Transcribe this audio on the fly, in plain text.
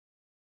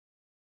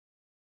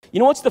You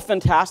know what's the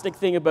fantastic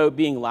thing about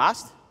being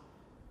last?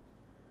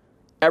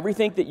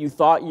 Everything that you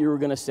thought you were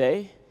going to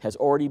say has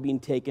already been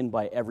taken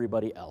by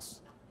everybody else.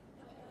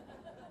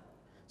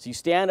 So you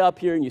stand up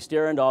here and you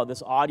stare into all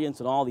this audience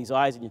and all these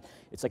eyes, and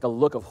it's like a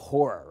look of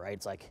horror, right?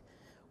 It's like,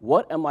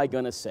 what am I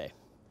going to say?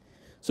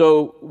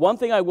 So one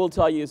thing I will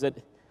tell you is that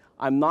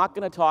I'm not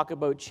going to talk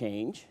about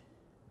change,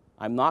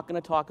 I'm not going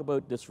to talk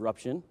about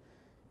disruption,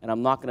 and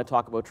I'm not going to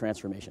talk about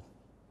transformation.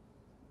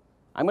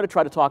 I'm going to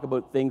try to talk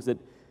about things that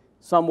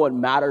somewhat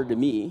matter to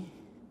me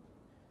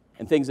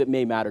and things that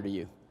may matter to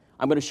you.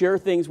 I'm going to share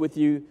things with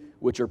you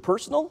which are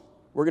personal.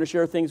 We're going to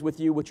share things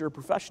with you which are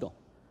professional.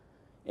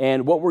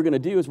 And what we're going to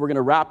do is we're going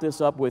to wrap this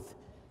up with,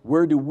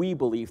 where do we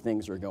believe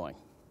things are going?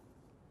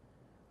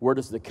 Where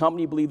does the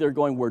company believe they're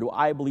going? Where do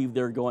I believe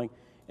they're going?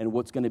 And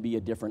what's going to be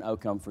a different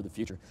outcome for the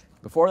future?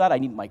 Before that, I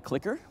need my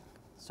clicker.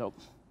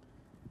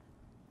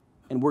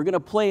 And we're going to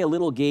play a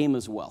little game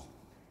as well.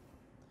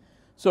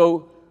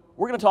 So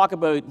we're going to talk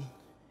about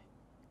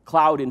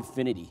cloud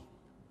infinity,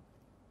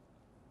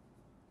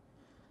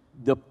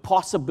 the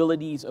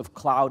possibilities of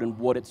cloud and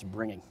what it's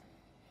bringing.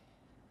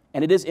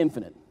 And it is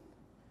infinite.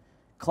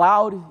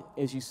 Cloud,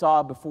 as you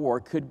saw before,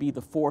 could be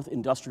the fourth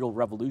industrial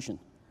revolution.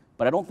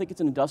 But I don't think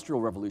it's an industrial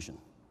revolution.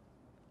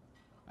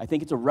 I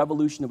think it's a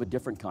revolution of a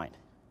different kind.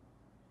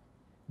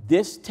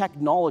 This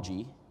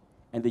technology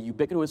and the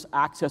ubiquitous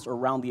access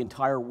around the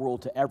entire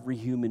world to every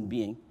human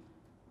being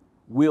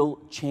will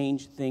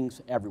change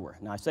things everywhere.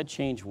 Now, I said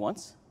change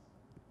once,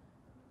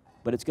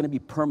 but it's going to be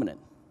permanent.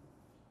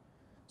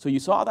 So you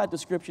saw that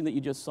description that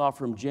you just saw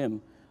from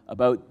Jim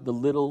about the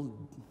little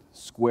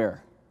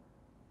square.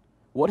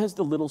 What has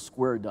the little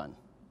square done?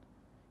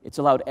 It's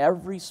allowed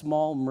every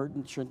small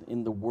merchant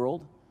in the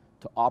world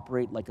to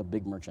operate like a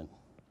big merchant.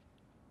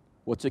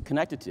 What's it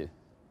connected to?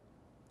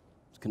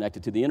 It's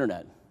connected to the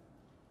internet.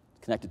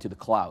 It's connected to the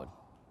cloud.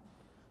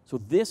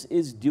 So this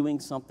is doing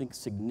something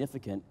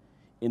significant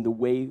in the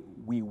way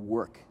we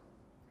work,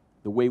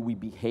 the way we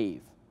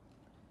behave.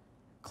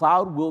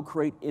 Cloud will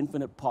create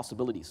infinite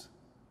possibilities.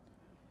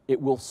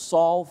 It will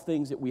solve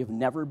things that we have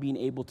never been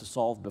able to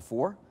solve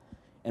before,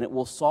 and it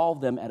will solve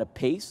them at a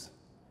pace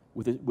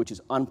which is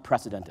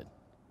unprecedented.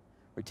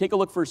 Right, take a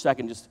look for a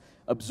second, just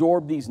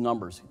absorb these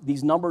numbers.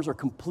 These numbers are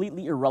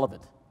completely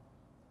irrelevant.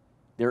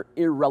 They're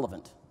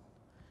irrelevant.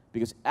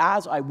 Because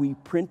we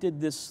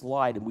printed this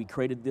slide and we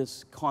created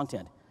this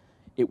content,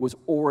 it was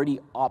already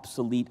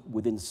obsolete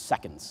within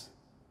seconds.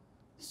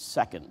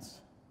 Seconds.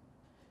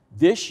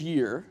 This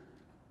year,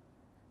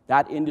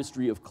 that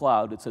industry of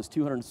cloud, it says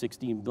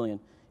 $216 billion,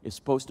 is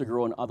supposed to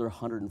grow another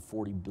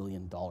 $140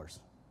 billion.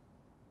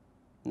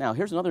 Now,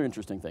 here's another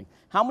interesting thing.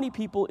 How many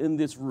people in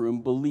this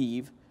room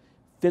believe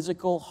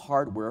physical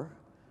hardware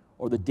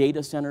or the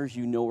data centers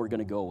you know are going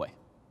to go away?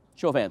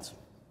 Show of hands.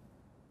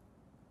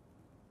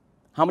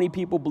 How many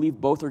people believe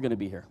both are going to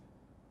be here?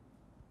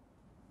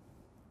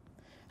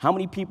 How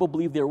many people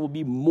believe there will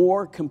be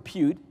more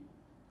compute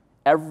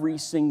every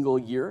single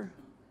year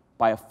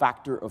by a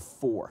factor of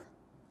 4?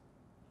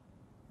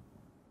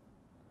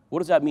 What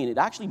does that mean? It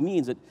actually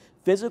means that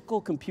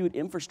physical compute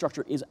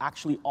infrastructure is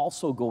actually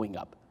also going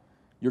up.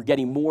 You're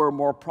getting more and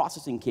more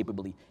processing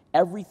capability.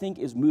 Everything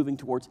is moving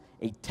towards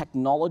a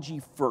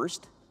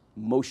technology-first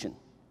motion.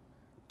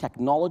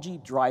 Technology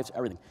drives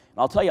everything. And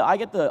I'll tell you, I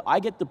get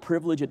the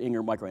privilege at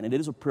Ingram Micro, and it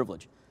is a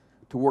privilege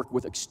to work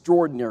with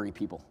extraordinary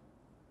people.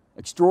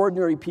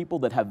 Extraordinary people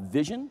that have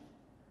vision,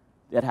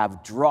 that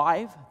have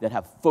drive, that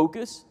have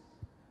focus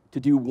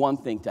to do one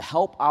thing, to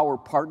help our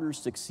partners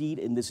succeed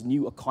in this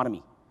new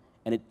economy.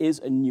 And it is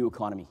a new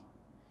economy.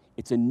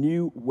 It's a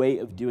new way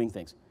of doing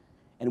things.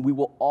 And we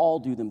will all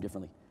do them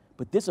differently.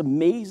 But this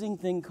amazing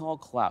thing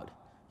called cloud,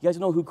 you guys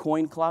know who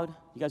coined cloud?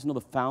 You guys know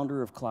the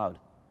founder of cloud?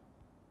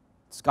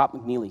 Scott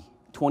McNealy,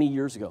 20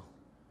 years ago.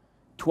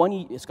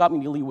 Scott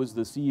McNealy was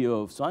the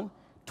CEO of Sun.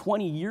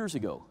 20 years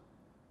ago,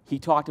 he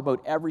talked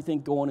about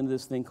everything going into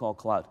this thing called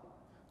cloud.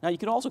 Now, you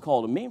could also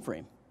call it a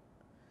mainframe.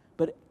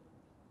 But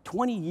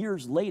 20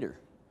 years later,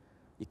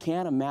 you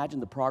can't imagine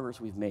the progress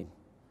we've made.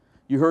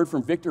 You heard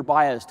from Victor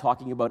Baez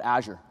talking about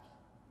Azure.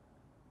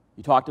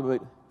 You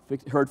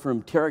heard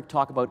from Tarek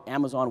talk about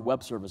Amazon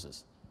Web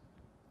Services.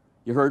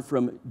 You heard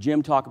from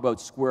Jim talk about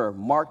Square.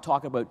 Mark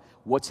talk about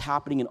what's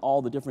happening and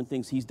all the different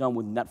things he's done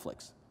with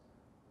Netflix.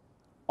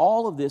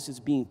 All of this is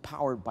being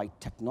powered by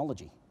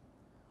technology.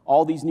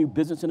 All these new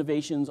business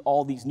innovations,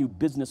 all these new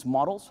business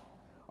models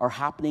are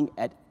happening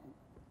at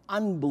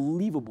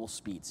unbelievable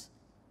speeds.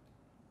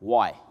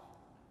 Why?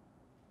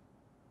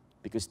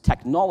 Because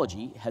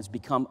technology has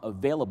become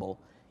available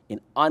in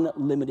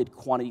unlimited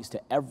quantities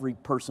to every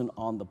person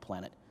on the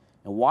planet.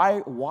 And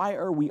why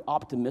are we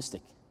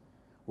optimistic?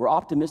 We're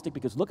optimistic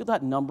because look at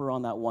that number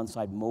on that one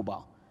side,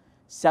 mobile.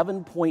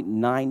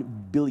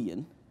 7.9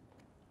 billion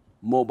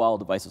mobile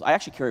devices. I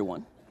actually carry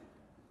one.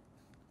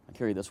 I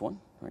carry this one,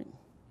 right?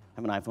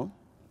 I have an iPhone.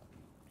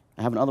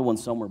 I have another one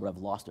somewhere, but I've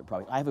lost it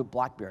probably. I have a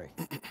BlackBerry.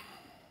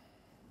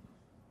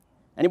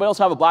 Anybody else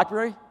have a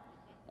BlackBerry?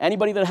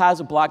 Anybody that has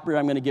a BlackBerry,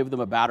 I'm going to give them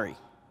a battery.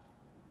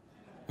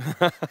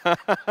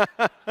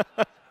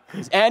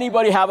 Does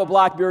anybody have a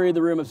BlackBerry in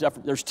the room?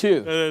 There's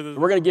two.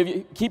 We're going to give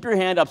you, keep your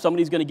hand up.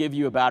 Somebody's going to give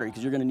you a battery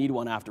because you're going to need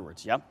one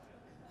afterwards, yep?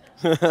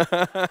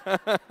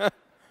 The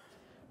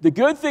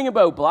good thing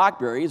about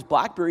BlackBerry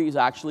is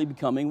actually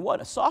becoming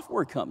what? A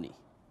software company.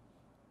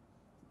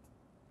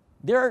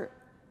 They're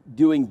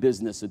doing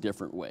business a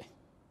different way.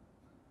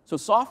 So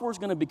software is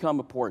going to become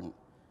important.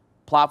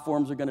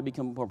 Platforms are going to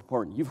become more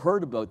important. You've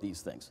heard about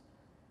these things.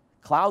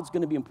 Cloud's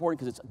going to be important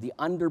because it's the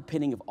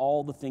underpinning of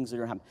all the things that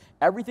are happening.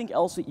 Everything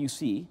else that you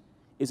see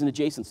is an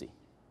adjacency.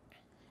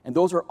 And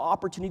those are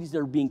opportunities that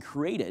are being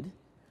created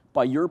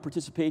by your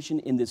participation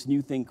in this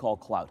new thing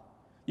called cloud.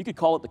 You could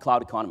call it the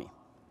cloud economy.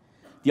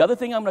 The other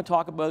thing I'm going to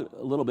talk about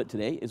a little bit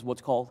today is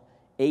what's called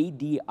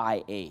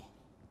ADIA.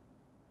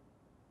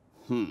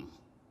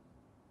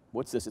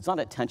 What's this? It's not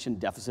attention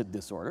deficit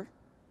disorder.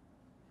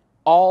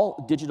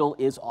 All digital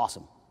is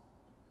awesome.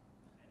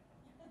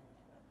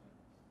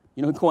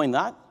 You know who coined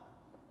that?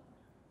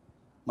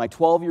 My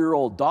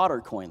 12-year-old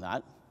daughter coined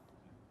that.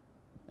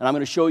 And I'm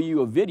going to show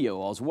you a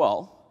video as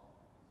well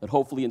that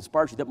hopefully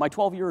inspires you, that my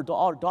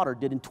 12-year-old daughter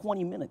did in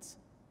 20 minutes.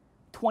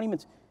 20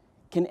 minutes.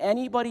 Can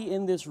anybody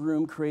in this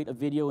room create a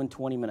video in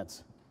 20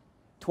 minutes?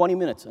 20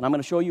 minutes. And I'm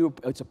going to show you,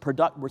 it's a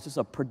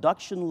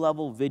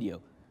production-level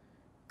video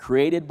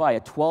created by a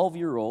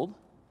 12-year-old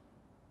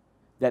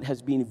that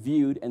has been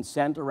viewed and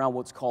sent around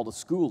what's called a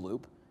school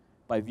loop,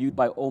 viewed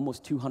by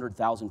almost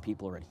 200,000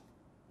 people already.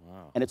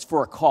 Wow. And it's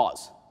for a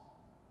cause.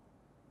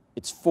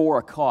 It's for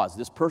a cause.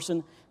 This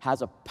person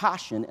has a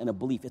passion and a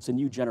belief. It's a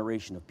new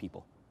generation of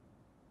people.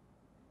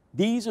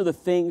 These are the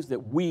things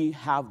that we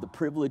have the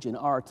privilege in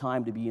our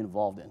time to be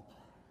involved in.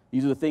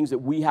 These are the things that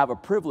we have a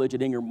privilege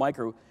at Ingram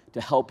Micro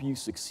to help you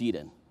succeed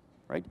in,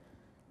 right?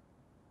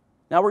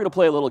 Now we're going to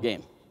play a little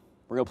game.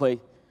 We're going to play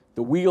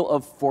the Wheel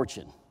of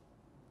Fortune.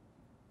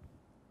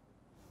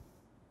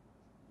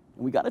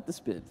 And we got it to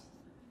spin.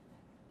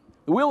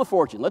 The Wheel of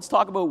Fortune. Let's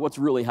talk about what's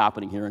really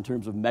happening here in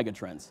terms of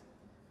megatrends.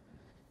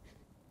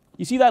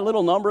 You see that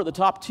little number at the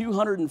top,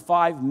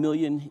 205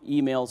 million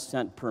emails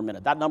sent per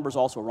minute. That number's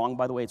also wrong,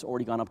 by the way. It's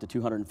already gone up to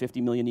 250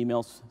 million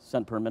emails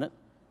sent per minute.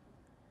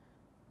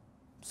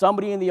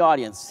 Somebody in the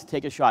audience,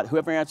 take a shot.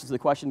 Whoever answers the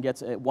question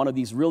gets one of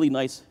these really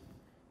nice,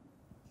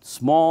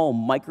 small,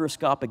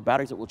 microscopic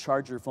batteries that will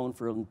charge your phone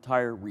for an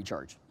entire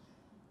recharge.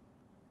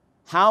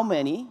 How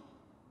many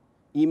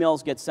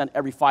emails get sent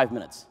every 5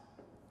 minutes?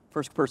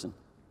 First person.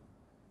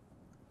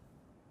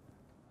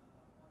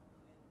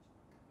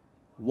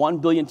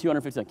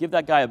 1,250,000,000. Give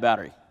that guy a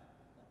battery.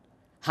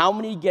 How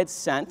many get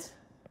sent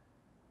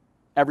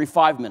every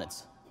 5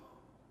 minutes?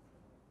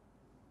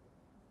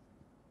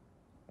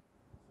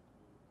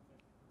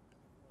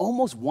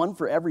 Almost one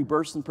for every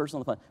person on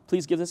the planet.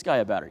 Please give this guy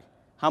a battery.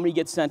 How many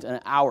get sent in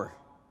an hour?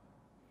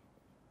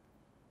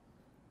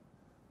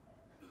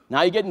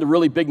 Now you get into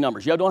really big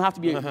numbers. You don't have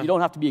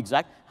to be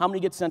exact. How many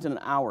get sent in an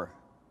hour?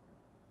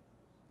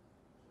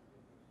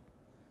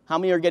 How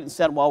many are getting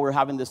sent while we're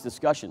having this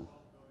discussion?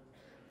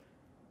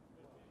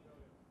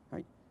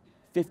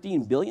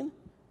 15 billion?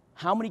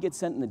 How many get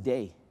sent in a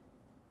day?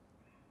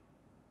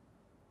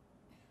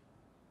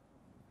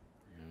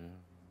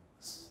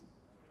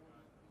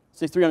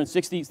 Say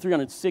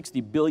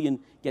 360 billion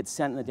get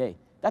sent in a day.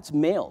 That's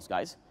mails,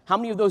 guys. How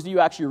many of those do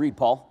you actually read,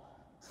 Paul?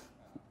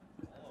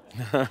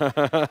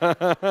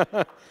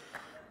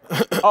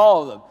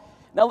 All of them.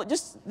 Now,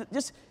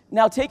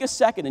 now take a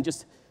second and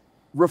just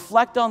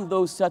reflect on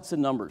those sets of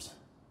numbers.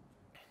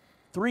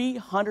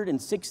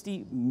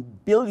 360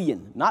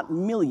 billion, not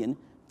million,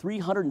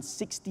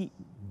 360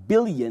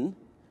 billion,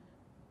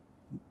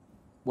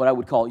 what I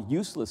would call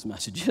useless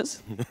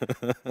messages,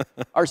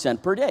 are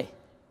sent per day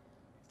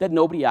that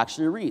nobody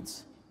actually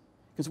reads.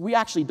 Because we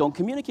actually don't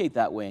communicate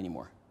that way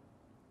anymore.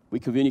 We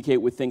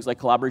communicate with things like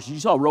collaboration.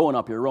 You saw Rowan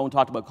up here. Rowan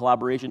talked about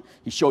collaboration.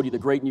 He showed you the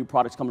great new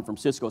products coming from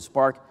Cisco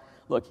Spark.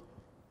 Look,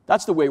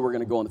 that's the way we're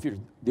going to go in the future.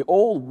 The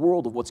old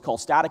world of what's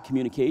called static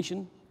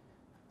communication,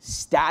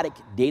 static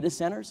data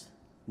centers,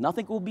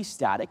 nothing will be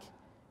static.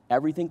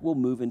 Everything will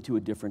move into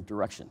a different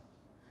direction,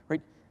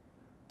 right?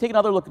 Take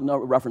another look at a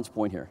reference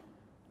point here.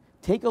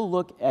 Take a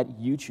look at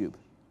YouTube,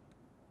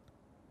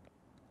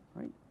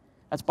 right?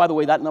 That's, by the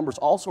way, that number's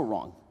also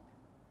wrong.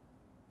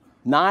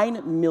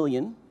 9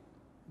 million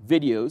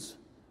videos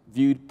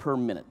viewed per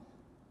minute.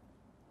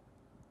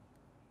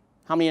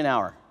 How many an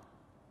hour?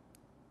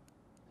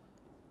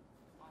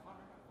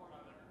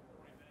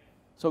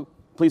 So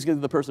please give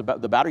the person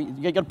the battery.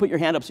 You got to put your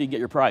hand up so you get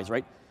your prize,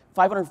 right?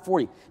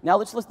 540. Now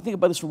let's think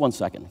about this for 1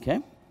 second, okay?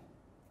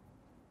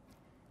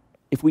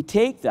 If we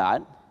take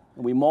that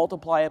and we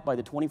multiply it by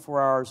the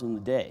 24 hours in the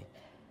day,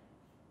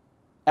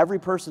 every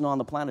person on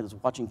the planet is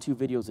watching 2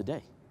 videos a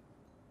day.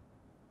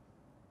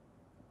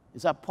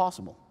 Is that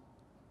possible?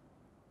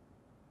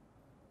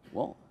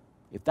 Well,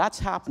 if that's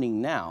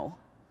happening now,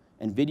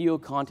 and video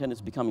content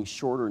is becoming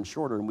shorter and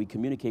shorter, and we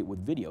communicate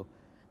with video,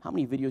 how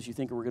many videos do you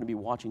think we're going to be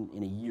watching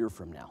in a year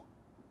from now?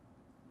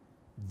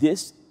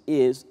 This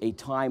is a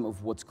time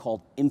of what's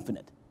called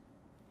infinite.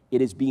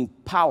 It is being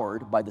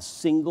powered by the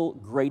single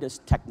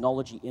greatest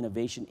technology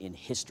innovation in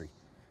history.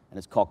 and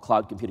it's called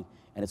cloud computing.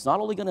 And it's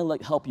not only going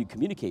to help you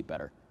communicate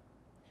better,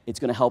 it's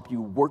going to help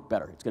you work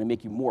better. It's going to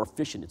make you more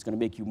efficient. It's going to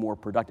make you more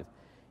productive.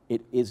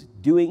 It is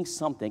doing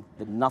something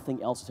that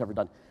nothing else has ever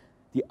done.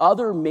 The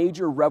other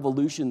major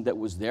revolution that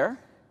was there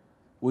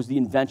was the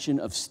invention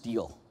of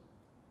steel.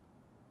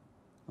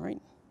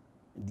 Right?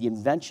 The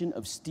invention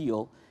of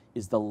steel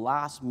is the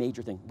last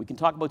major thing. We can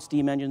talk about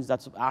steam engines,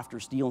 that's after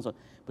steel and stuff,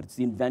 but it's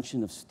the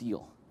invention of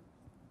steel.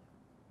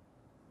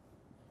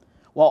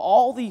 While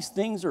all these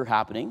things are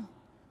happening,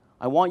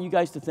 I want you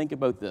guys to think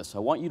about this. I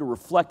want you to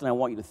reflect and I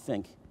want you to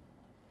think.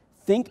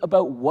 Think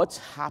about what's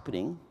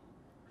happening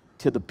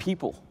to the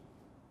people.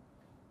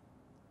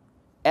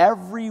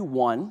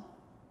 Everyone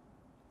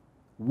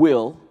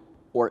will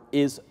or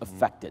is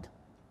affected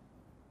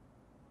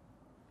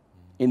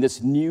in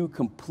this new,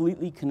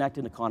 completely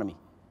connected economy.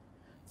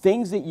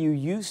 Things that you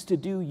used to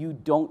do, you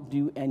don't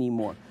do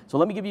anymore. So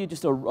let me give you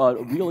just a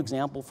real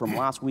example from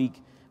last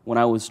week when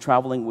I was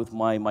traveling with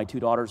my two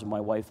daughters and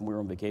my wife, and we were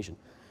on vacation.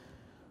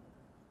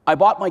 I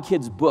bought my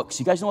kids books.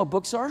 You guys know what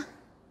books are? How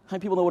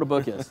many people know what a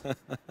book is?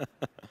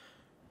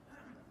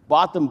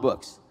 Bought them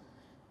books.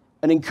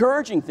 An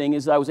encouraging thing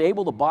is that I was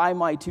able to buy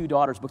my two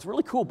daughters books,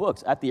 really cool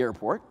books, at the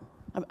airport.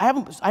 I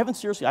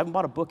haven't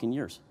bought a book in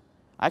years.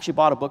 I actually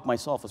bought a book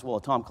myself as well,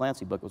 a Tom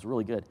Clancy book. It was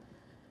really good.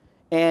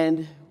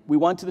 And we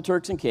went to the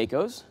Turks and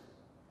Caicos,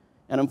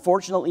 and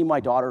unfortunately, my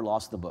daughter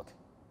lost the book.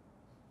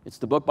 It's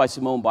the book by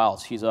Simone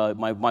Biles. She's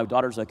my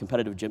daughter's a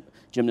competitive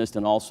gymnast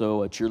and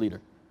also a cheerleader.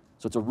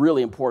 So it's a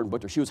really important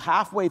book to her. She was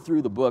halfway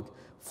through the book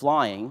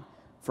flying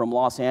from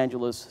Los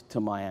Angeles to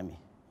Miami.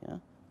 Yeah?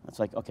 That's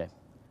like, okay,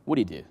 what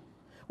do you do?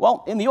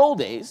 Well, in the old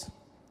days,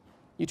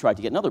 you tried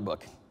to get another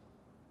book.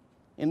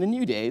 In the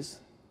new days,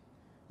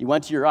 you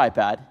went to your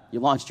iPad, you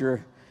launched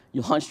your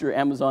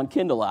Amazon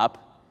Kindle app,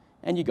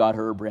 and you got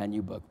her a brand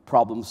new book.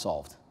 Problem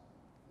solved.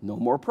 No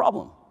more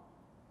problem.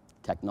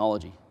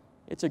 Technology.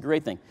 It's a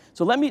great thing.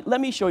 So let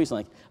me show you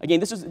something.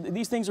 Again,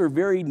 these things are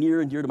very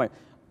near and dear to my,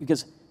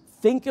 because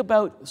think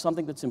about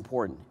something that's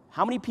important.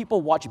 How many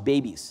people watch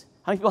babies?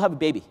 How many people have a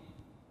baby?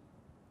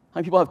 How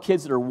many people have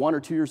kids that are 1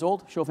 or 2 years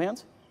old? Show of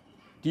hands.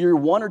 Do your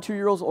 1 or 2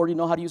 year olds already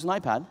know how to use an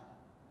iPad?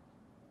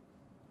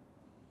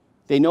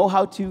 They know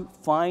how to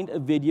find a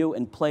video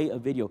and play a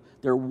video.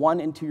 They're 1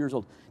 and 2 years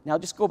old. Now,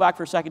 just go back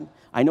for a second.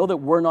 I know that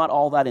we're not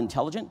all that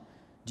intelligent.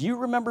 Do you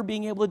remember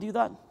being able to do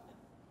that?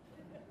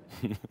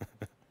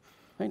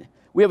 Right?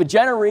 We have a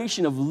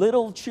generation of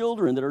little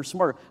children that are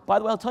smarter. By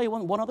the way, I'll tell you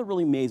one other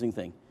really amazing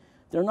thing.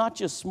 They're not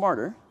just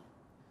smarter.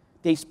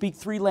 They speak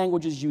 3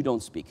 languages you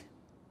don't speak.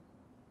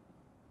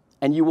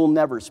 And you will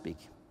never speak.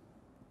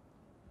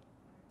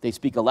 They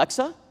speak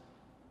Alexa,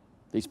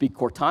 they speak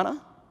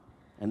Cortana,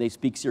 and they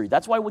speak Siri.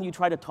 That's why when you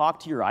try to talk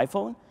to your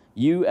iPhone,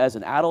 you as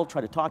an adult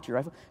try to talk to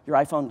your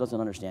iPhone doesn't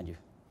understand you.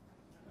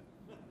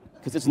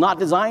 Because it's not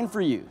designed for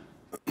you.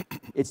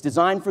 It's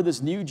designed for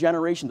this new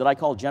generation that I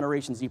call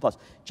Generation Z+.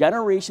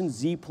 Generation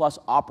Z+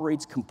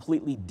 operates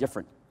completely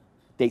different.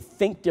 They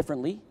think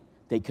differently,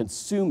 they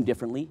consume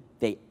differently,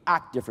 they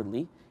act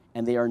differently,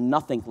 and they are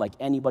nothing like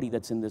anybody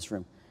that's in this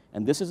room.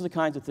 And this is the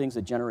kinds of things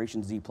that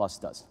Generation Z+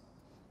 does.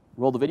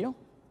 Roll the video.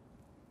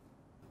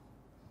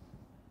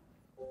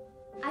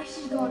 I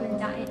should go on a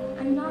diet.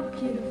 I'm not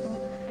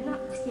beautiful. I'm not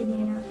skinny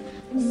enough.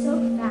 I'm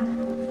so fat.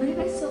 What if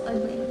I'm so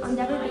ugly? I'll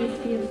never be as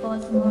beautiful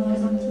as the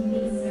models on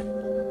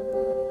TV.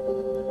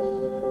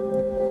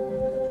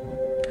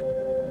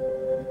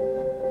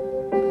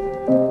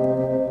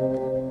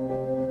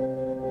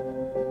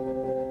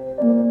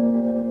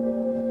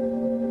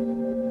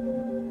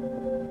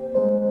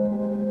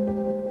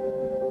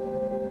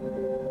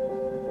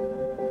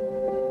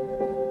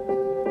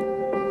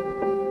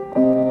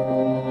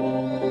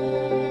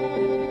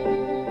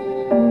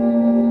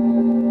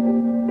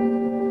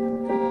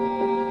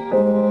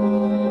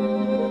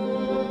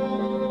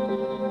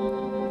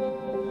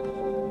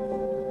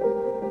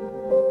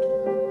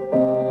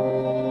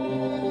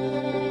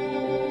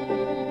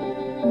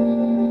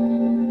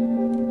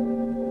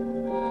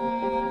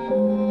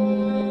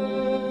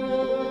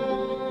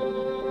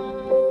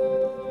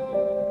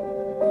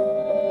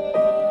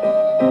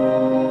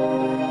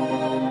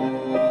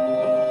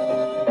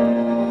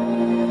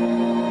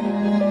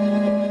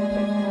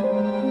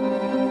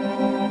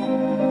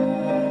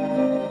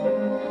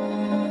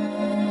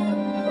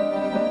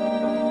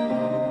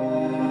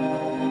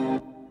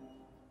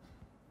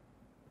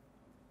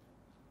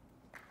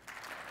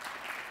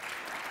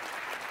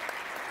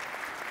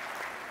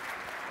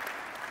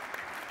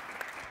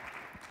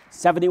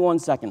 "71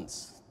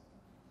 seconds,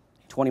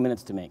 20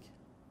 minutes to make.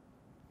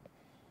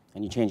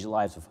 And you change the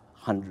lives of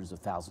hundreds of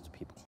thousands of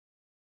people.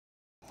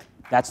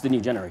 That's the new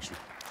generation.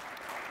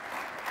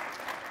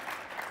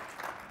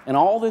 And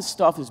all this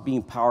stuff is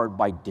being powered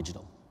by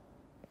digital,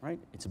 right?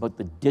 It's about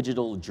the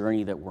digital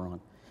journey that we're on.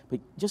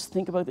 But just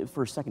think about it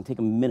for a second. Take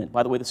a minute.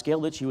 By the way, the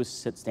scale that she was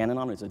standing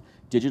on is a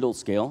digital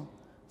scale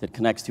that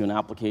connects to an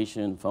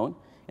application phone.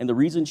 And the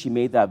reason she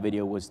made that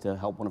video was to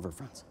help one of her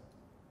friends.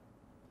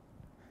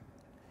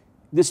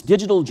 This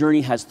digital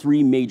journey has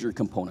 3 major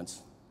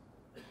components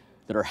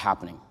that are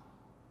happening.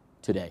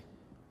 today.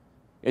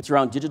 It's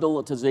around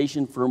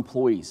digitalization for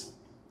employees.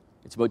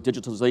 It's about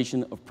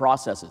digitalization of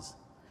processes.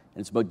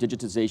 And it's about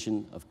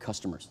digitization of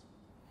customers.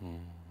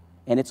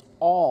 And it's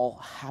all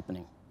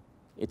happening.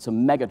 It's a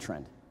mega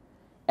trend.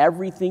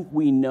 Everything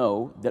we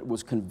know that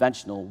was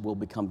conventional will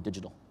become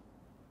digital.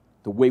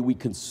 The way we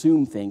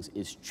consume things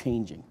is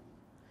changing.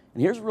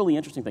 And here's a really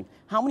interesting thing.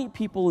 How many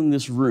people in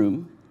this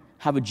room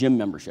have a gym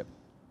membership?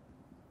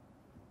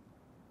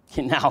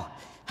 Okay, now,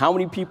 how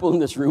many people in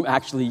this room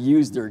actually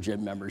use their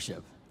gym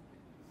membership?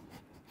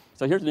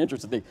 So here's an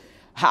interesting thing.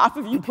 Half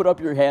of you put up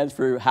your hands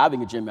for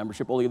having a gym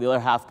membership, only the other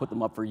half put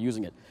them up for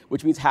using it,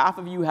 which means half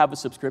of you have a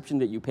subscription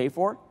that you pay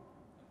for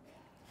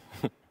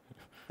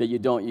that you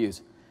don't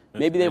use.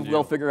 Maybe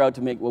they'll figure out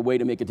a way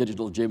to make a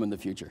digital gym in the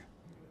future.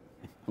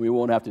 We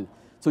won't have to.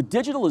 So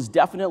digital is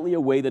definitely a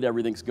way that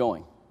everything's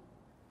going.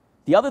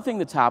 The other thing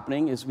that's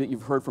happening is what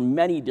you've heard from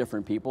many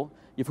different people.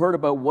 You've heard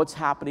about what's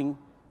happening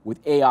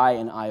with AI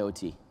and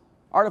IoT,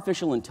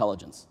 artificial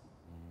intelligence.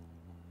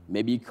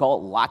 Maybe you call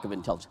it lack of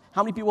intelligence.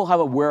 How many people have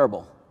a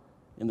wearable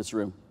in this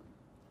room?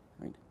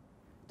 Right?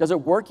 Does it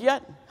work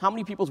yet? How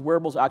many people's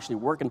wearables actually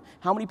work? And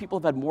how many people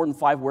have had more than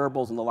 5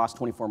 wearables in the last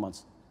 24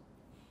 months?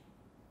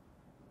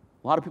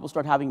 A lot of people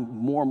start having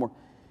more and more.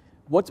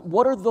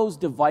 What are those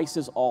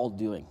devices all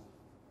doing?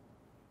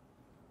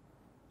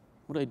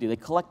 What do? They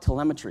collect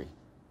telemetry.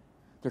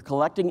 They're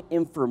collecting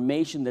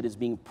information that is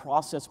being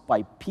processed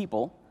by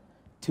people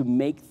to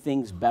make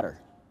things better.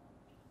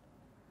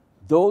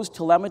 Those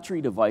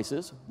telemetry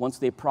devices, once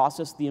they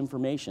process the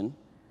information,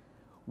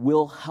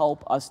 will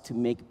help us to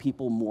make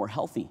people more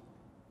healthy.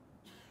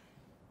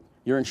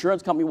 Your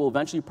insurance company will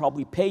eventually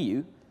probably pay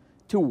you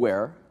to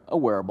wear a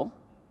wearable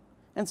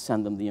and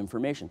send them the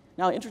information.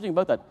 Now, interesting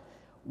about that,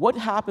 what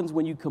happens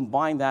when you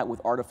combine that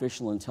with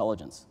artificial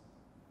intelligence?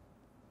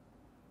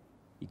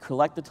 You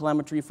collect the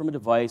telemetry from a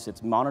device,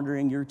 it's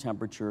monitoring your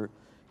temperature,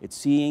 it's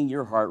seeing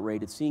your heart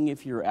rate, it's seeing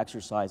if you're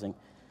exercising.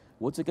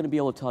 What's it going to be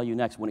able to tell you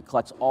next when it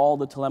collects all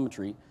the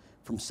telemetry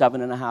from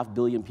 7.5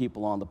 billion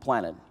people on the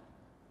planet?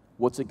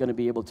 What's it going to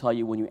be able to tell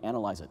you when you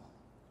analyze it?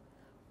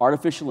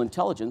 Artificial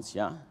intelligence,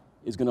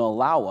 is going to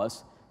allow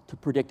us to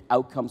predict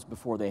outcomes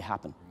before they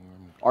happen.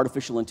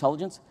 Artificial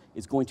intelligence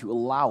is going to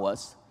allow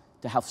us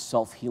to have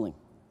self-healing.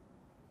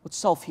 What's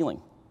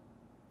self-healing?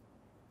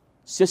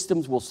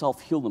 Systems will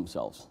self-heal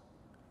themselves.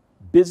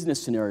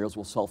 Business scenarios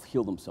will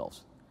self-heal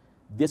themselves.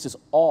 This is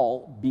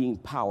all being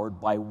powered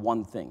by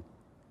one thing,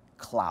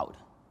 cloud.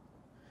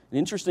 An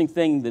interesting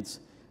thing that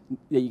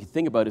you can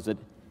think about is that,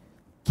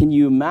 can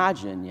you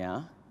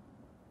imagine,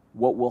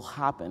 what will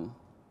happen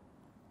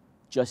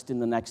just in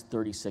the next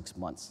 36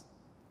 months?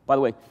 By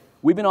the way,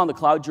 we've been on the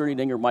cloud journey at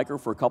Ingram Micro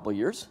for a couple of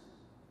years,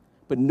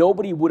 but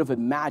nobody would have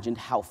imagined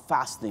how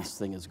fast this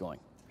thing is going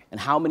and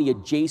how many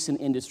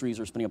adjacent industries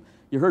are spinning up.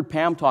 You heard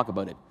Pam talk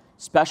about it.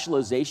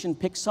 Specialization,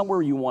 pick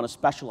somewhere you want to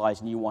specialize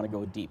and you want to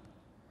go deep.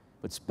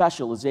 But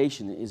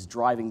specialization is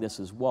driving this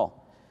as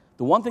well.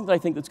 The one thing that I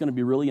think that's going to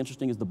be really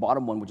interesting is the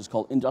bottom one, which is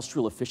called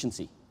industrial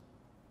efficiency.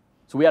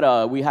 So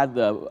we had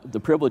the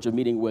privilege of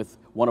meeting with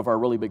one of our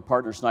really big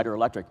partners, Schneider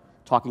Electric,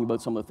 talking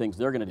about some of the things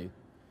they're going to do.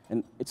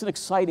 And it's an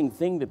exciting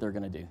thing that they're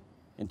going to do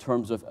in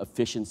terms of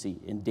efficiency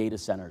in data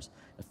centers,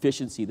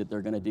 efficiency that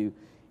they're going to do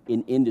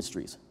in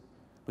industries.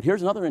 But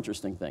here's another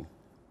interesting thing.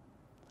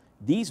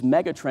 These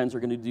mega trends are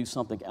going to do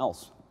something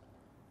else.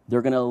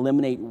 They're going to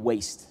eliminate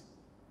waste.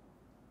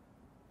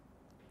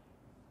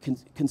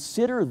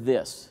 Consider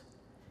this.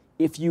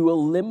 If you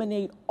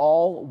eliminate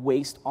all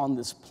waste on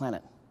this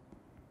planet,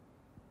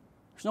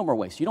 there's no more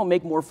waste. You don't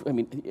make more. I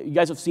mean, you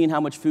guys have seen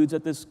how much food's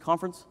at this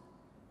conference?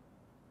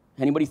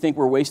 Anybody think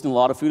we're wasting a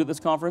lot of food at this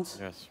conference?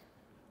 Yes.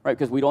 Right,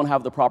 because we don't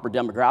have the proper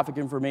demographic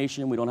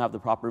information. We don't have the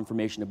proper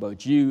information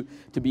about you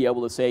to be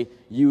able to say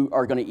you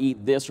are going to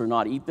eat this or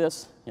not eat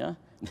this. Yeah.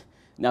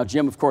 Now,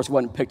 Jim, of course,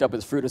 went and picked up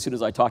his fruit as soon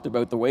as I talked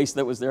about the waste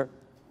that was there.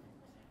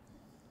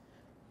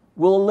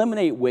 We'll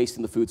eliminate waste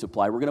in the food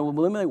supply. We're going to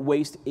eliminate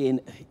waste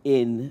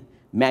in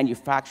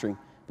manufacturing.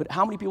 But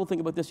how many people think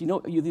about this? You know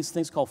these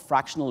things called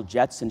fractional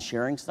jets and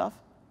sharing stuff?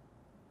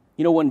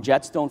 You know when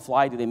jets don't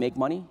fly, do they make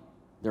money?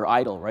 They're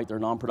idle, right? They're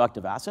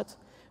non-productive assets.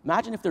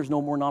 Imagine if there's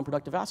no more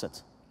non-productive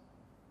assets.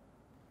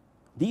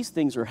 These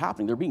things are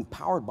happening. They're being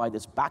powered by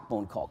this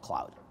backbone called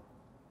cloud.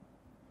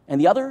 And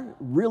the other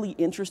really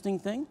interesting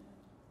thing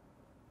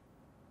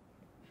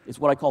is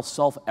what I call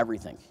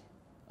self-everything,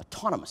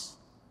 autonomous.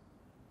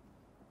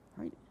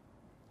 Right?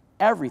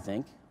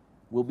 Everything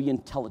will be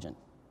intelligent.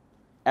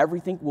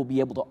 Everything will be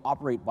able to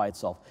operate by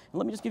itself. And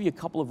let me just give you a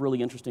couple of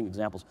really interesting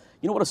examples.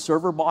 You know what a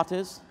server bot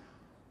is?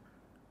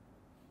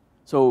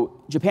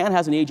 So Japan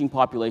has an aging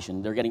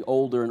population. They're getting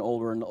older and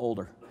older and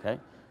older, okay?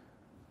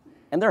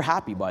 And they're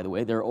happy, by the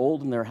way. They're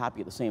old and they're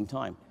happy at the same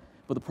time.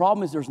 But the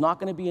problem is there's not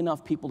going to be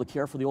enough people to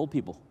care for the old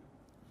people.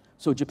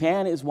 So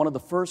Japan is one of the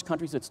first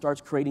countries that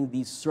starts creating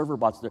these server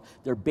bots.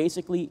 They're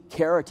basically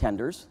care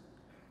attenders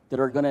that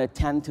are going to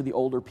attend to the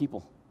older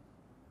people.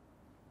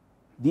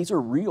 These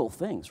are real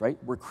things, right?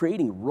 We're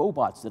creating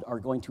robots that are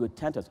going to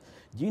attend to us.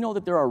 Do you know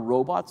that there are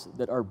robots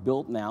that are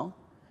built now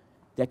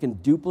that can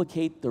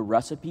duplicate the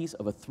recipes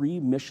of a 3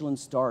 Michelin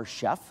star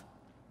chef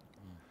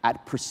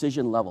at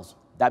precision levels.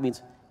 That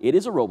means it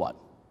is a robot.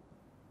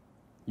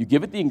 You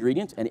give it the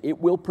ingredients, and it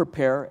will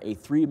prepare a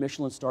 3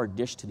 Michelin star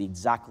dish to the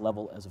exact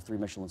level as a 3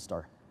 Michelin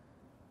star.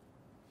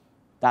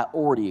 That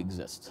already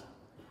exists.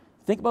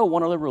 Think about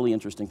one other really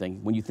interesting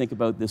thing when you think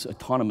about this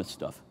autonomous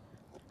stuff.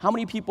 How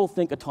many people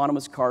think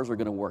autonomous cars are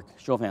going to work?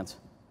 Show of hands.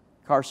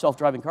 Cars,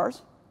 self-driving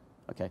cars?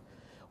 Okay.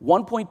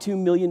 1.2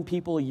 million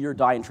people a year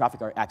die in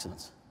traffic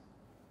accidents.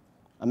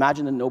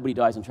 Imagine that nobody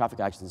dies in traffic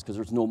accidents because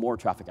there's no more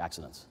traffic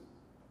accidents.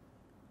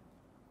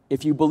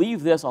 If you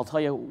believe this, I'll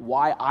tell you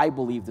why I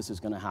believe this is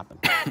going to happen.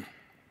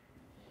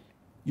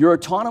 Your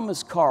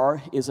autonomous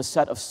car is a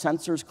set of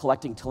sensors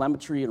collecting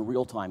telemetry in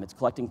real time. It's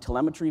collecting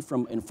telemetry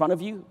from in front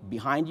of you,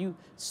 behind you,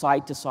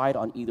 side to side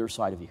on either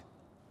side of you,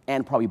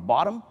 and probably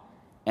bottom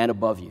and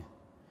above you.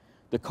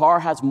 The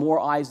car has more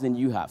eyes than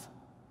you have,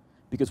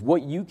 because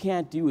what you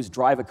can't do is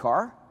drive a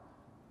car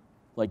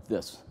like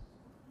this.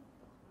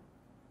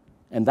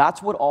 And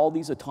that's what all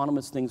these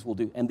autonomous things will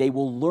do, and they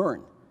will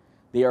learn.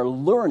 They are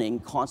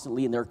learning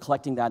constantly, and they're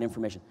collecting that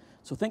information.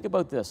 So think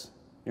about this.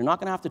 You're not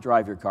going to have to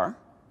drive your car.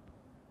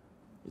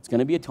 It's going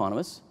to be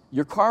autonomous.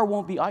 Your car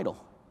won't be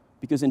idle,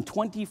 because in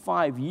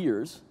 25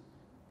 years,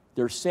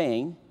 they're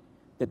saying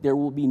that there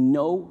will be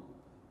no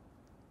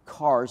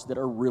cars that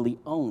are really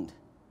owned.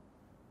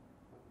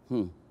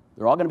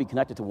 They're all going to be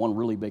connected to one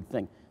really big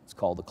thing. It's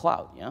called the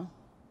cloud, yeah?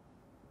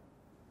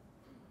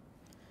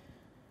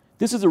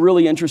 This is a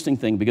really interesting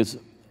thing, because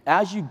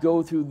as you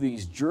go through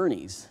these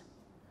journeys,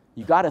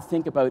 you got to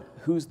think about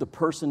who's the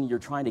person you're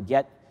trying to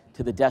get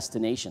to the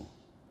destination.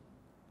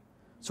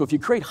 So if you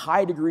create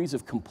high degrees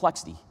of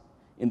complexity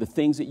in the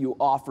things that you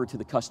offer to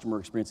the customer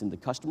experience and the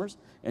customers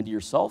and to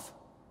yourself,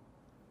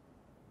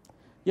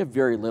 you have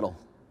very little.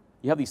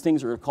 You have these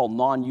things that are called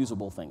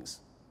non-usable things,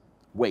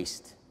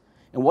 waste.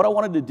 And what I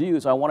wanted to do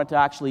is I wanted to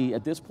actually,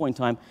 at this point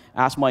in time,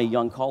 ask my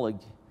young colleague,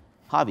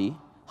 Javi.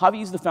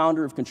 Javi is the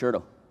founder of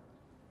Concerto.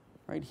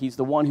 Right? He's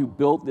the one who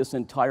built this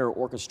entire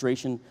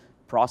orchestration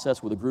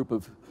process with a group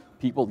of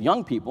people,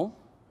 young people,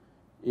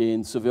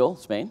 in Seville,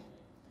 Spain.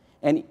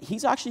 And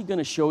he's actually going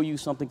to show you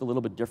something a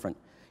little bit different.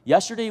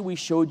 Yesterday, we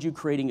showed you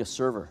creating a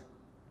server.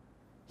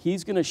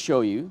 He's going to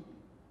show you,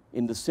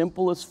 in the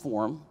simplest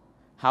form,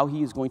 how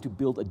he is going to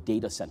build a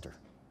data center.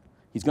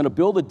 He's going to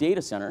build a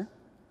data center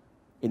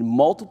in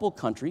multiple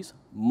countries,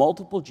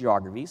 multiple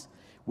geographies,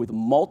 with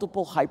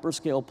multiple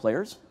hyperscale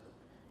players,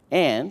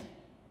 and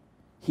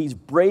he's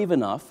brave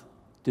enough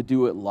to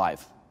do it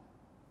live.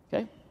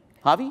 Okay?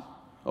 Javi,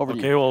 over to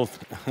you. Okay, well,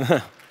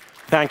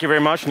 thank you very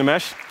much,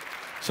 Nimesh.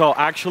 So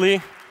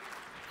actually,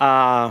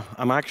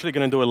 I'm actually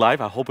going to do it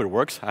live. I hope it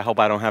works. I hope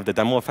I don't have the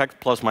demo effect.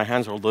 Plus, my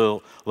hands are a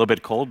little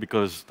bit cold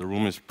because the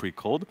room is pretty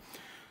cold.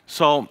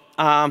 So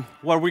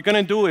what we're going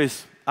to do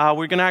is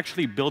we're going to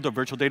actually build a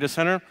virtual data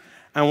center,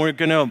 and we're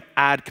going to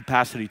add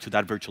capacity to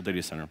that virtual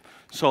data center.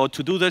 So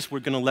to do this,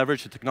 we're going to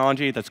leverage a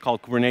technology that's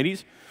called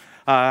Kubernetes.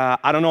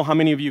 I don't know how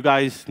many of you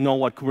guys know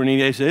what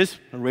Kubernetes is.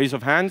 A raise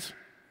of hands.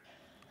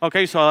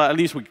 OK, so at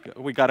least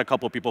we got a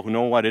couple of people who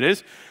know what it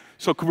is.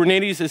 So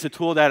Kubernetes is a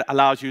tool that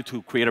allows you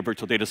to create a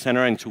virtual data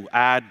center and to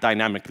add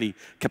dynamically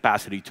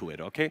capacity to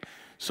it, OK?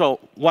 So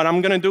what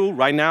I'm going to do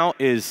right now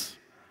is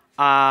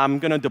I'm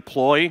going to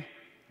deploy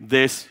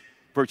this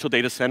virtual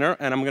data center,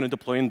 and I'm going to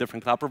deploy in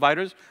different cloud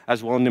providers,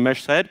 as well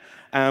Nimesh said,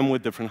 and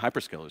with different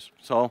hyperscalers.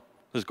 So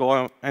let's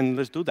go and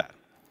let's do that.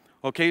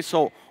 OK,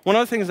 so one of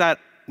the things that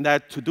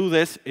to do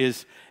this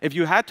is if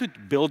you had to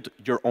build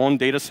your own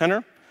data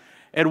center,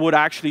 it would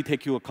actually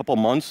take you a couple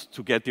months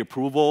to get the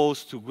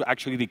approvals, to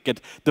actually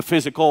get the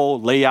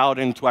physical layout,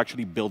 and to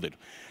actually build it.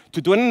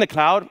 To do it in the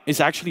cloud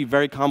is actually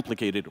very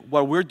complicated.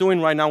 What we're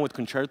doing right now with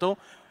Concerto,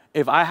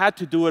 if I had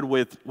to do it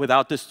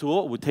without this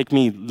tool, it would take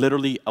me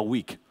literally a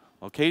week.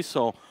 Okay,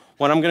 so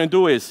what I'm going to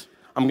do is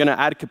I'm going to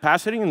add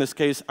capacity. In this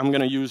case, I'm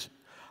going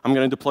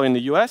to deploy in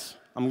the US.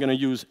 I'm going to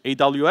use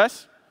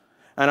AWS,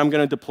 and I'm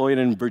going to deploy it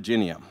in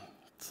Virginia.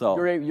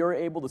 So you're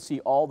able to see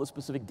all the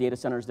specific data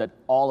centers that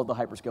all of the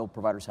hyperscale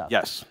providers have?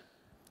 Yes.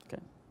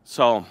 Okay.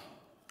 So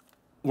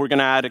we're going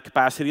to add a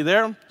capacity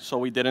there. So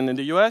we did it in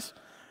the US.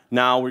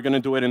 Now we're going to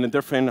do it in a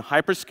different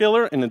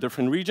hyperscaler in a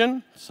different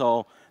region.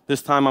 So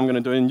this time I'm going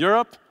to do it in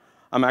Europe.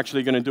 I'm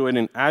actually going to do it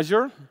in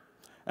Azure.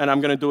 And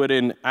I'm going to do it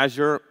in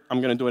Azure.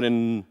 I'm going to do it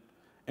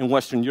in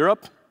Western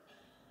Europe.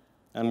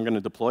 And I'm going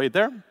to deploy it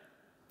there.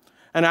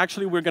 And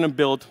actually, we're going to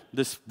build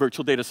this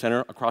virtual data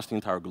center across the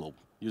entire globe,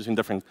 using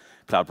different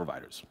cloud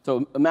providers.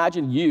 So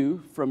imagine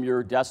you, from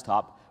your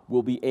desktop,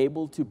 will be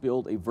able to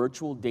build a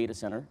virtual data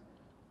center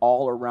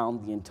all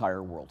around the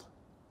entire world.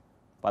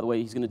 By the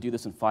way, he's going to do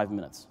this in 5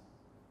 minutes.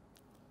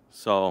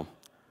 So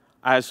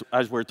as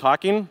we're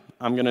talking,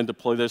 I'm going to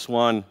deploy this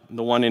one,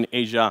 the one in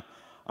Asia.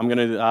 I'm going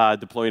to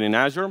deploy it in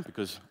Azure,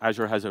 because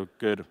Azure has a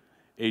good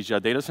Asia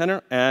data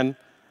center. And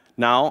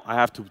now I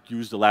have to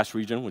use the last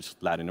region, which is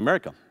Latin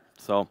America.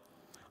 So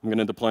I'm going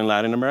to deploy in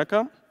Latin America,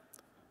 and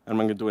I'm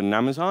going to do it in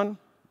Amazon.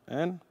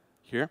 And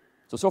here.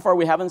 So far,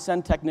 we haven't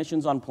sent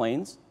technicians on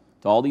planes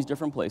to all these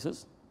different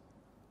places.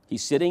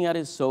 He's sitting at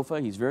his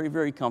sofa, he's very,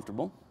 very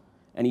comfortable,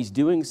 and he's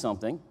doing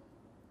something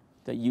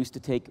that used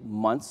to take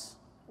months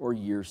or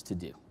years to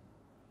do.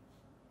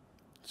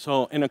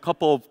 So in a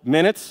couple of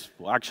minutes,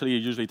 well, actually it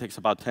usually takes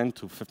about 10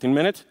 to 15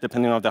 minutes,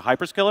 depending on the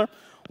hyperscaler,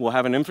 we'll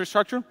have an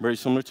infrastructure very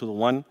similar to the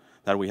one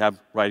that we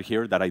have right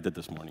here that I did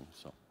this morning.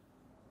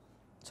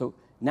 So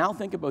now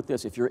think about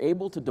this. If you're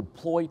able to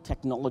deploy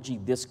technology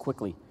this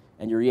quickly,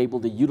 and you're able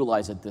to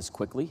utilize it this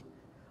quickly,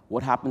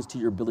 what happens to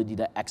your ability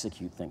to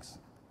execute things?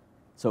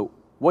 So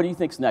what do you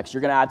think's next?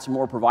 You're going to add some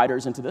more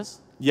providers into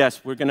this?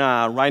 Yes, we're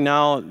gonna right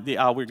now.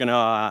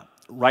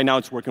 Right now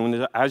it's working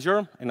with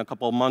Azure. In a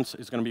couple of months,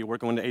 it's going to be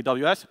working with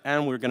AWS,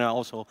 and we're going to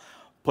also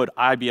put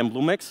IBM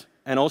Bluemix.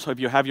 And also, if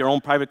you have your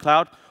own private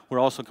cloud, we're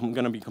also going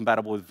to be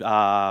compatible with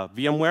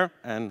VMware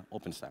and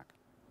OpenStack.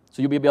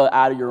 So you'll be able to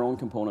add your own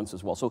components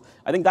as well. So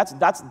I think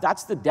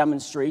that's the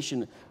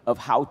demonstration of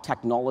how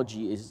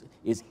technology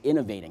is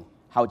innovating,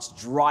 how it's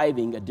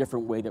driving a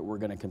different way that we're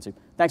going to consume.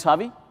 Thanks,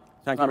 Javi.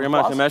 Thank you very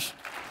much, Nimesh.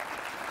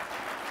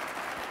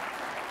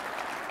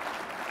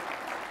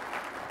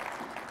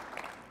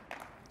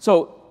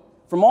 So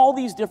from all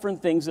these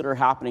different things that are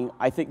happening,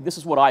 I think this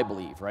is what I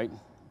believe, right?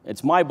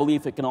 It's my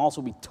belief. It can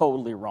also be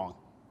totally wrong,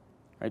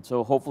 right?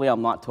 So hopefully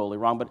I'm not totally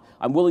wrong, but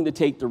I'm willing to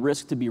take the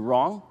risk to be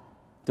wrong,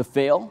 to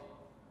fail,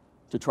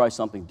 to try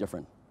something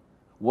different.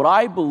 What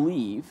I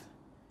believe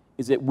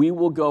is that we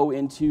will go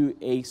into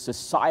a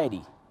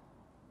society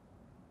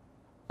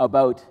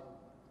about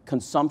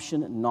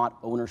consumption, not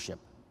ownership,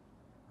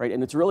 right?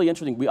 And it's really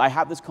interesting. I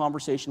have this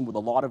conversation with a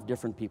lot of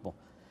different people.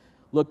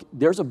 Look,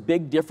 there's a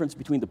big difference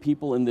between the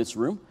people in this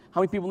room. How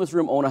many people in this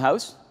room own a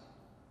house?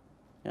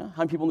 Yeah?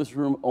 How many people in this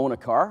room own a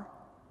car?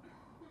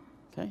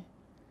 Okay.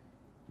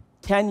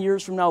 10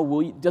 years from now,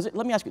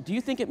 let me ask you, do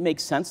you think it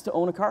makes sense to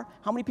own a car?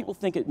 How many people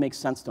think it makes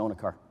sense to own a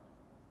car?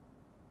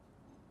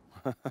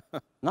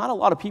 Not a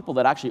lot of people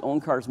that actually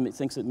own cars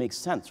thinks it makes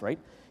sense, right?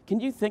 Can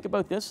you think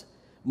about this?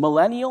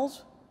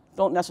 Millennials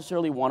don't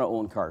necessarily want to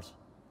own cars,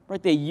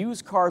 right? They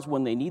use cars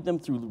when they need them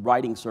through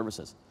riding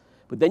services.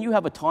 But then you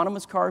have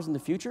autonomous cars in the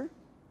future,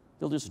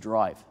 they'll just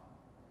drive.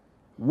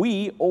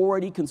 We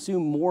already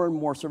consume more and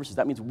more services.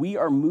 That means we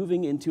are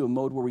moving into a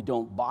mode where we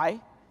don't buy,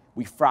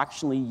 we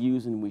fractionally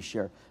use, and we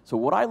share. So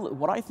what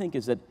I think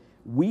is that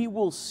we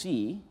will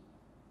see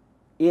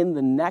in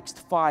the next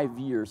 5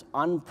 years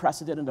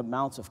unprecedented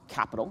amounts of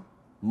capital,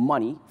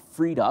 money,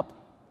 freed up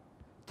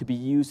to be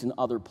used in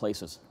other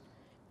places.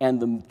 And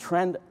the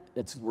trend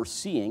that we're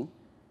seeing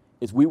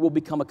is we will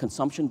become a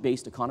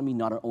consumption-based economy,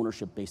 not an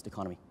ownership-based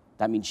economy.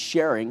 That means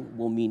sharing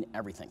will mean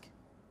everything.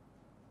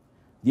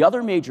 The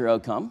other major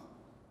outcome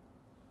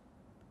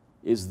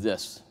is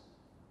this.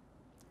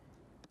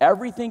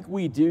 Everything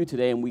we do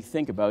today and we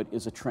think about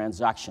is a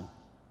transaction.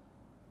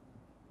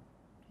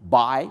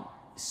 Buy,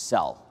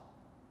 sell.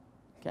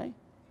 Okay?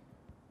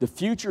 The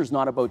future is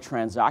not about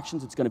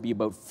transactions, it's going to be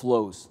about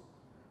flows.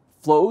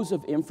 Flows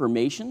of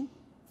information,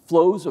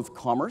 flows of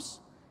commerce,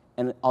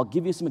 and I'll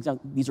give you some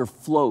examples. These are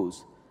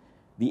flows.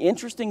 The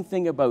interesting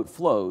thing about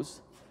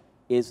flows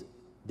is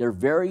they're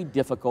very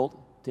difficult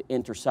to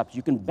intercept.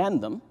 You can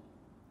bend them,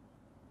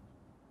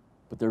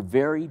 but they're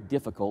very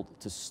difficult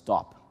to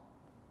stop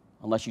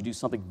unless you do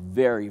something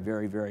very,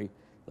 very, very,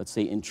 let's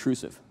say,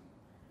 intrusive.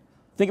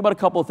 Think about a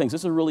couple of things.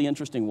 This is a really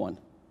interesting one.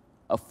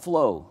 A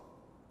flow.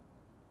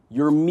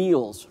 Your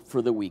meals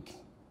for the week.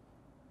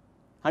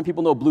 How many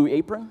people know Blue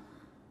Apron?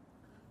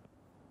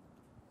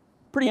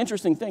 Pretty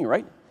interesting thing,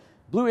 right?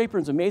 Blue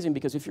Apron's amazing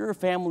because if you're a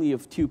family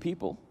of 2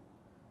 people,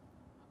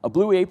 a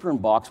Blue Apron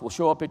box will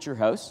show up at your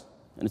house.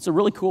 And it's a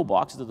really cool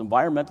box. It's an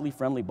environmentally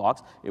friendly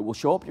box. It will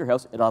show up at your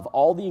house. It'll have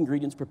all the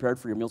ingredients prepared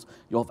for your meals.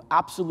 You'll have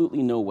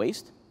absolutely no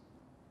waste.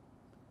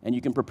 And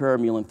you can prepare a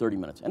meal in 30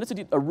 minutes. And it's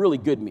a really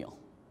good meal.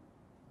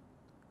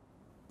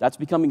 That's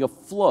becoming a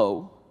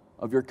flow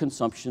of your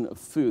consumption of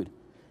food.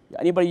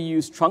 Anybody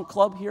use Trunk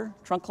Club here?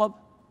 Trunk Club?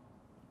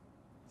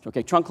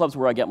 Okay, Trunk Club's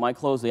where I get my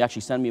clothes. They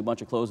actually send me a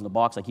bunch of clothes in the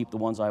box. I keep the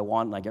ones I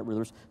want, and I get rid of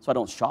those, so I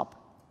don't shop.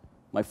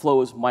 My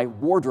flow is my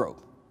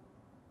wardrobe.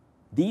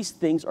 These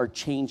things are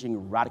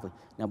changing radically.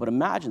 Now, but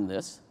imagine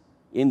this.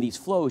 In these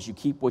flows, you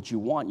keep what you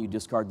want, and you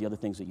discard the other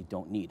things that you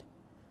don't need.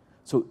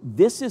 So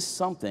this is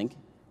something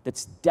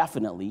that's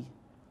definitely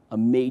a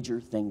major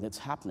thing that's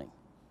happening.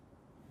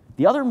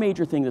 The other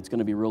major thing that's going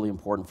to be really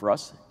important for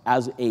us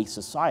as a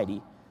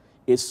society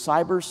is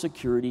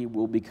cybersecurity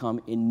will become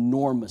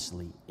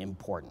enormously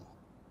important.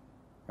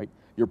 Right?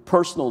 Your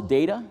personal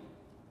data,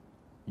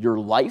 your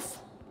life,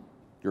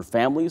 your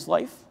family's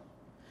life,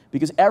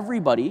 because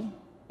everybody,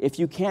 if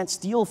you can't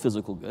steal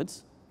physical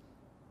goods,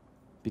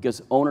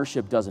 because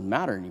ownership doesn't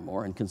matter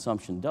anymore and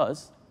consumption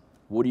does,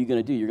 what are you going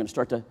to do? You're going to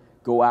start to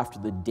go after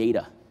the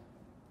data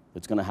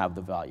that's going to have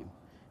the value.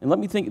 And let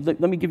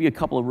me give you a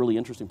couple of really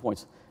interesting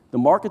points. The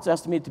market's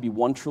estimated to be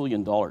 $1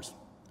 trillion.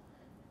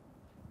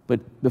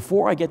 But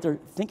before I get there,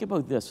 think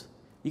about this.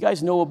 You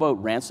guys know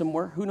about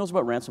ransomware? Who knows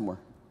about ransomware?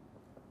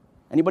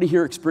 Anybody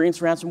here experienced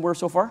ransomware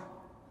so far?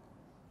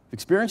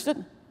 Experienced it?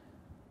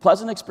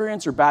 Pleasant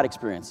experience or bad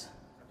experience?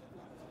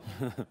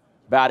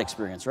 Bad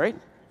experience, right?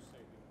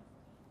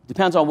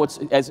 Depends on what's,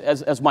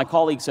 as my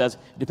colleague says,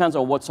 it depends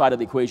on what side of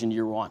the equation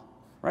you're on,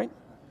 right?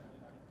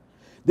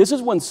 This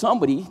is when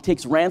somebody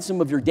takes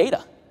ransom of your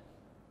data.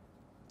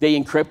 They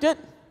encrypt it,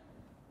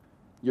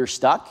 you're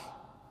stuck,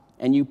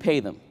 and you pay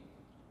them.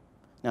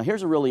 Now,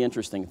 here's a really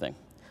interesting thing.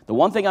 The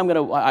one thing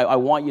I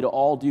want you to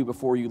all do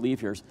before you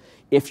leave here is,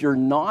 if you're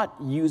not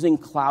using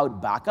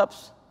cloud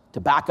backups to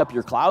back up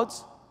your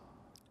clouds,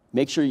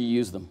 make sure you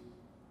use them.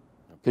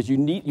 Because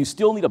you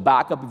still need a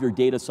backup of your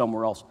data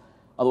somewhere else.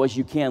 Otherwise,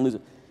 you can lose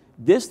it.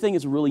 This thing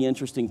is a really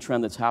interesting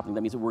trend that's happening.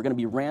 That means that we're going to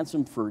be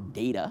ransomed for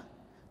data.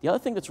 The other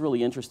thing that's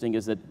really interesting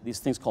is that these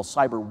things called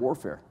cyber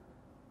warfare.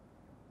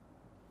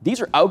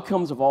 These are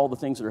outcomes of all the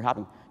things that are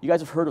happening. You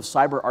guys have heard of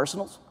cyber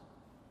arsenals?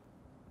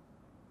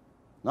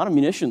 Not a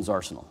munitions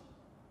arsenal,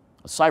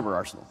 a cyber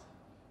arsenal,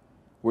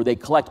 where they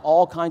collect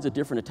all kinds of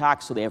different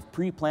attacks, so they have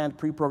pre-planned,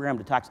 pre-programmed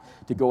attacks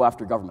to go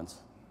after governments.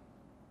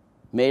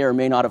 May or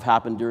may not have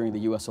happened during the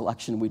US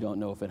election. We don't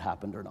know if it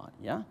happened or not,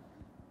 yeah?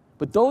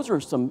 But those are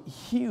some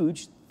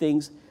huge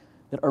things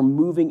that are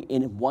moving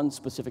in one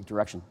specific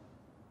direction.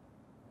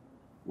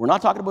 We're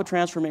not talking about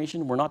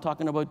transformation. We're not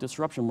talking about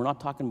disruption. We're not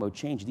talking about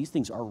change. These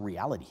things are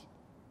reality,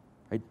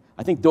 right?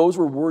 I think those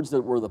were words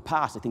that were the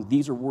past. I think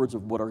these are words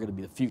of what are going to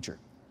be the future.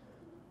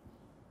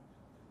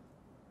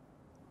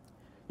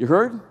 You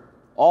heard?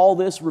 All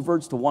this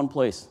reverts to one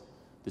place,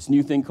 this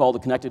new thing called the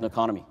connected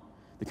economy.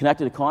 The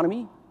connected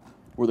economy,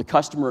 where the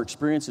customer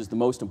experience is the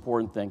most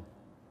important thing,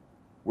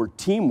 where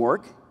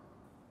teamwork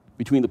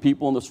between the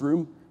people in this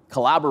room,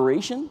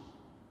 collaboration,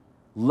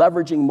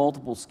 leveraging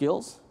multiple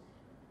skills,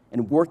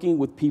 and working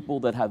with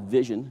people that have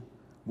vision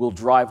will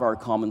drive our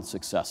common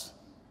success.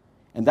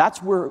 And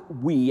that's where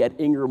we at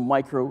Ingram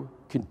Micro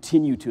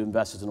continue to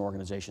invest as an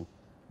organization.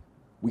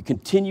 We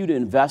continue to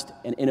invest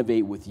and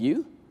innovate with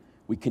you.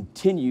 We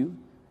continue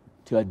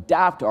to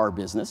adapt our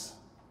business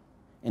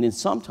and in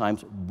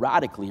sometimes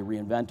radically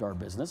reinvent our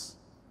business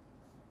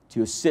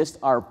to assist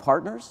our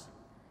partners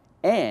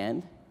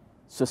and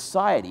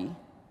society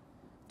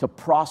to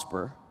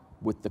prosper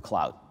with the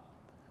cloud.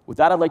 With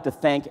that, I'd like to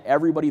thank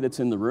everybody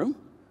that's in the room.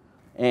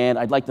 And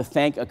I'd like to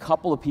thank a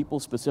couple of people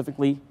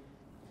specifically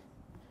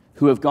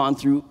who have gone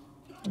through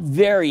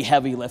very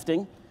heavy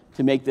lifting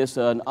to make this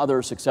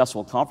another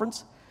successful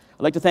conference.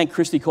 I'd like to thank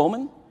Christy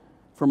Coleman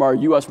from our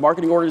US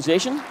marketing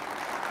organization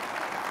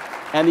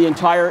and the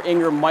entire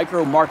Ingram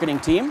Micro marketing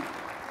team.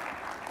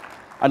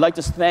 I'd like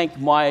to thank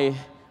my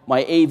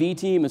AV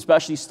team,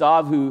 especially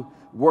Stav, who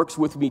works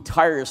with me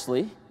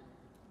tirelessly,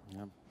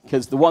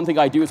 because the one thing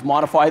I do is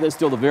modify this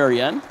till the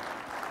very end.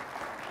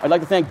 I'd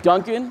like to thank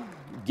Duncan,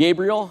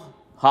 Gabriel,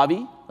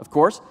 Javi, of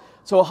course.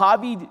 So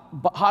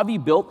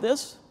Javi built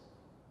this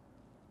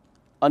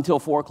until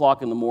 4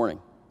 o'clock in the morning.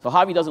 So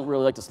Javi doesn't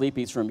really like to sleep.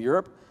 He's from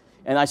Europe.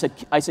 And I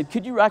said,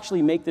 could you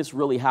actually make this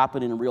really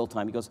happen in real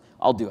time? He goes,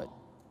 I'll do it.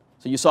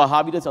 So you saw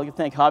Javi did. So I'd like to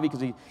thank Javi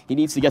because he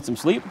needs to get some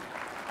sleep.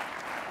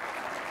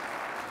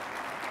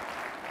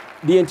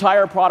 The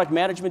entire product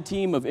management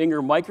team of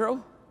Ingram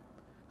Micro,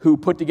 who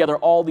put together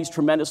all these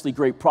tremendously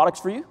great products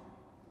for you.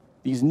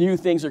 These new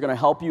things are going to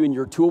help you in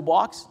your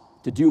toolbox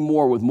to do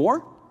more with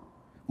more.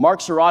 Mark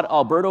Surratt,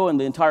 Alberto, and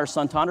the entire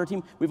Santander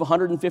team. We have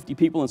 150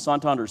 people in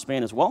Santander,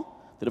 Spain as well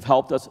that have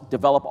helped us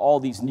develop all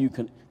these new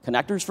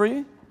connectors for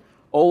you.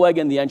 Oleg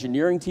and the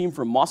engineering team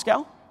from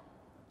Moscow.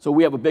 So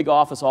we have a big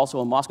office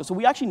also in Moscow. So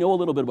we actually know a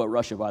little bit about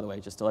Russia, by the way,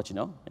 just to let you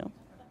know.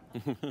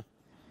 Yeah.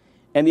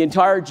 And the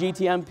entire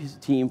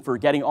GTM team for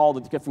getting all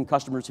the different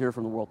customers here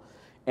from the world.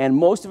 And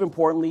most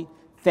importantly,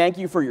 thank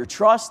you for your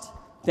trust,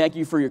 thank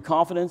you for your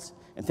confidence,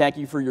 and thank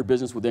you for your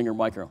business with Ingram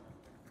Micro.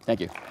 Thank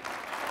you.